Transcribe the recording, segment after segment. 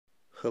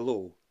Hello,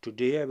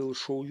 today I will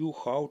show you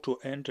how to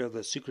enter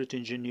the secret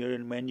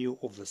engineering menu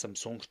of the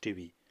Samsung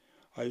TV.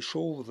 I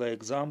show the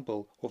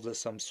example of the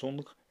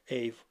Samsung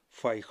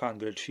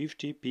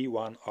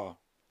A550P1R.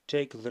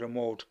 Take the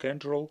remote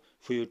control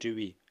for your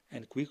TV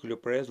and quickly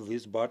press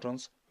these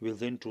buttons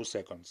within 2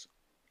 seconds.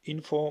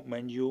 Info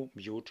menu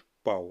mute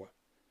power.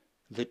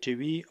 The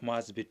TV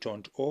must be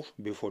turned off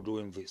before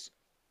doing this.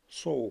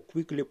 So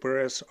quickly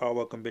press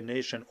our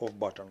combination of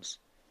buttons.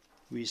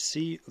 We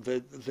see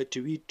that the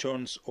TV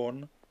turns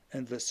on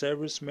and the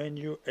service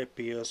menu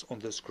appears on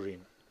the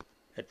screen.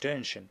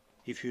 Attention!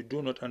 If you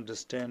do not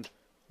understand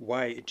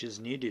why it is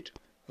needed,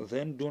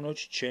 then do not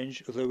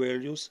change the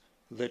values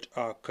that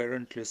are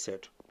currently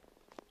set.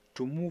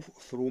 To move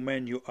through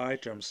menu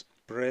items,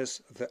 press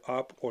the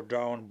up or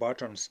down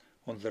buttons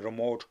on the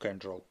remote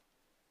control.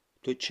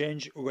 To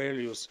change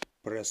values,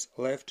 press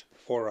left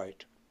or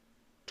right.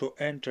 To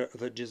enter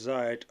the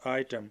desired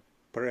item,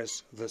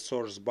 press the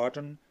source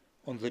button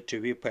on the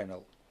TV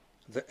panel.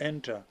 The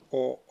Enter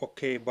or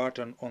OK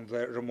button on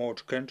the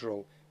remote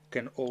control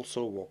can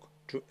also work.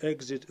 To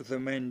exit the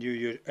menu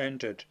you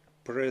entered,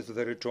 press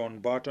the Return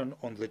button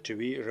on the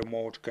TV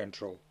remote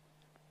control.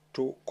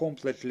 To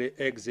completely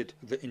exit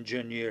the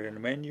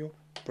engineering menu,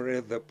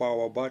 press the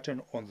Power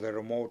button on the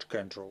remote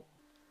control.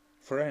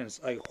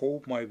 Friends, I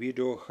hope my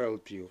video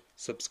helped you.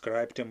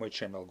 Subscribe to my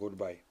channel.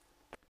 Goodbye.